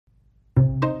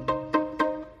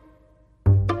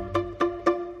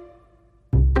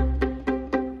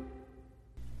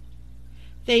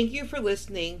Thank you for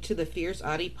listening to the Fierce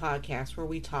Audie podcast, where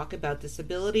we talk about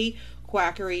disability,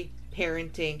 quackery,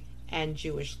 parenting, and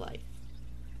Jewish life.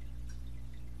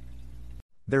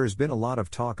 There has been a lot of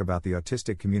talk about the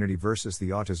autistic community versus the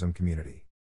autism community.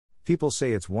 People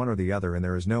say it's one or the other and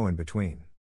there is no in between.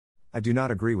 I do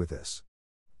not agree with this.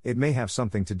 It may have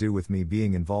something to do with me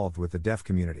being involved with the deaf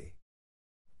community.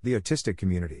 The autistic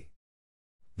community.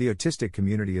 The autistic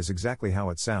community is exactly how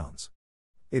it sounds.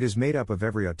 It is made up of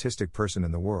every autistic person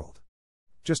in the world.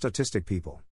 Just autistic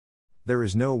people. There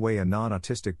is no way a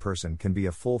non-autistic person can be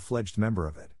a full-fledged member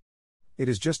of it. It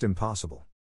is just impossible.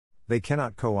 They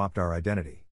cannot co-opt our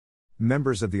identity.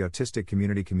 Members of the autistic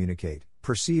community communicate,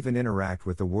 perceive and interact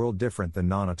with the world different than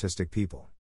non-autistic people.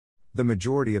 The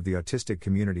majority of the autistic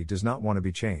community does not want to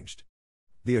be changed.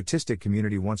 The autistic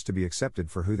community wants to be accepted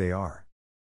for who they are.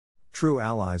 True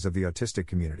allies of the autistic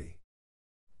community.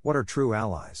 What are true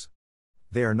allies?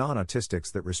 They are non-autistics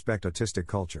that respect autistic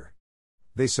culture.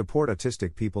 They support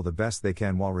autistic people the best they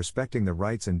can while respecting the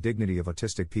rights and dignity of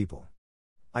autistic people.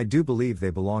 I do believe they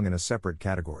belong in a separate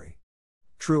category.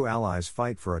 True allies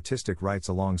fight for autistic rights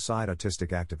alongside autistic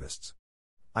activists.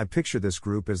 I picture this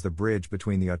group as the bridge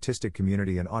between the autistic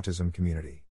community and autism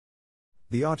community.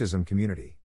 The autism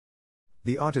community.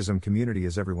 The autism community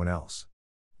is everyone else.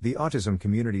 The autism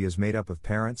community is made up of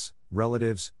parents,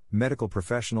 relatives, medical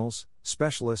professionals,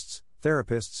 specialists,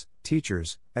 therapists,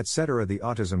 teachers, etc. The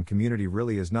autism community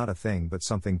really is not a thing but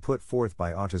something put forth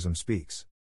by Autism Speaks.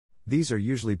 These are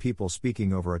usually people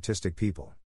speaking over autistic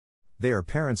people. They are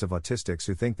parents of autistics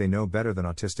who think they know better than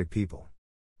autistic people.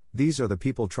 These are the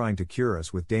people trying to cure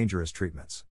us with dangerous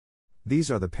treatments. These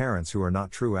are the parents who are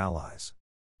not true allies.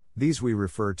 These we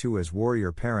refer to as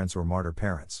warrior parents or martyr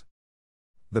parents.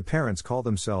 The parents call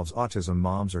themselves autism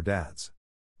moms or dads.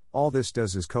 All this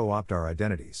does is co-opt our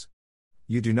identities.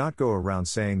 You do not go around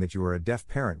saying that you are a deaf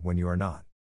parent when you are not.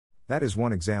 That is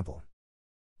one example.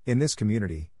 In this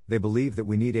community, they believe that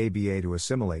we need ABA to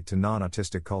assimilate to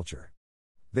non-autistic culture.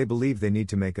 They believe they need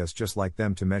to make us just like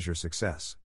them to measure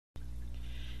success.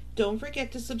 Don't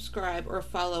forget to subscribe or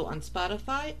follow on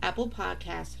Spotify, Apple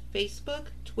Podcasts, Facebook,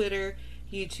 Twitter,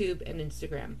 YouTube, and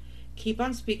Instagram. Keep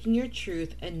on speaking your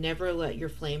truth and never let your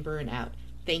flame burn out.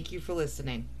 Thank you for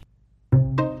listening.